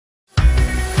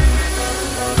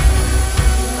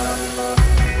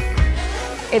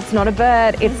It's not a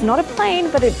bird, it's not a plane,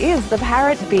 but it is the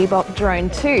Parrot Bebop Drone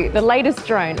 2, the latest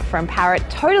drone from Parrot,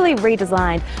 totally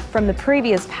redesigned from the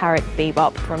previous Parrot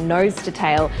Bebop from nose to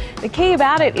tail. The key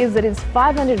about it is that it's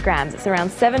 500 grams, it's around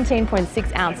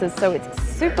 17.6 ounces, so it's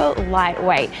super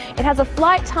lightweight. It has a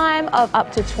flight time of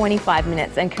up to 25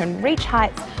 minutes and can reach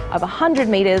heights of 100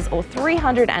 meters or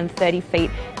 330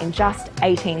 feet in just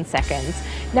 18 seconds.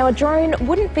 Now, a drone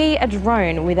wouldn't be a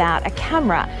drone without a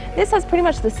camera. This has pretty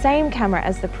much the same camera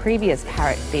as the previous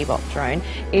Parrot Bebop drone.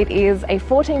 It is a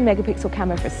 14 megapixel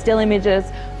camera for still images,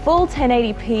 full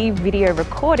 1080p video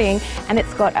recording, and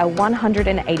it's got a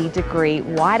 180-degree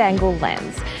wide-angle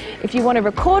lens. If you want to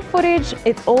record footage,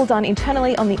 it's all done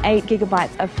internally on the 8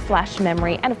 gigabytes of flash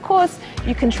memory. And of course,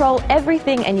 you control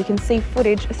everything and you can see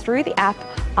footage through the app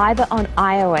either on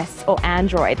iOS or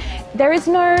Android. There is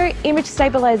no image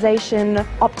stabilization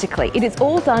optically. It is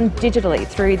all done digitally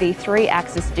through the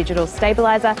 3-axis digital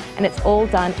stabilizer, and it's all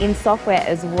done in software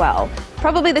as well.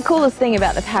 Probably the coolest thing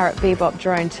about the Parrot Bebop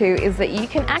Drone 2 is that you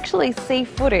can actually see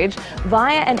footage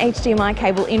via an HDMI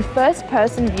cable in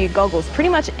first-person view goggles, pretty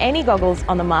much any goggles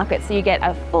on the market, so you get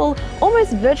a full,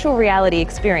 almost virtual reality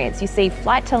experience. You see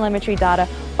flight telemetry data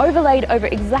overlaid over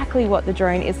exactly what the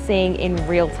drone is seeing in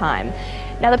real time.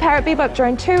 Now, the Parrot Bebop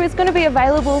Drone 2 is going to be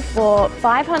available for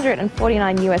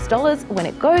 $549 US when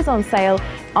it goes on sale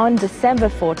on December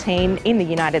 14 in the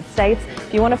United States.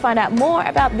 If you want to find out more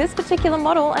about this particular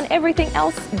model and everything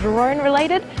else drone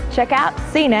related, check out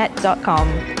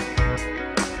cnet.com.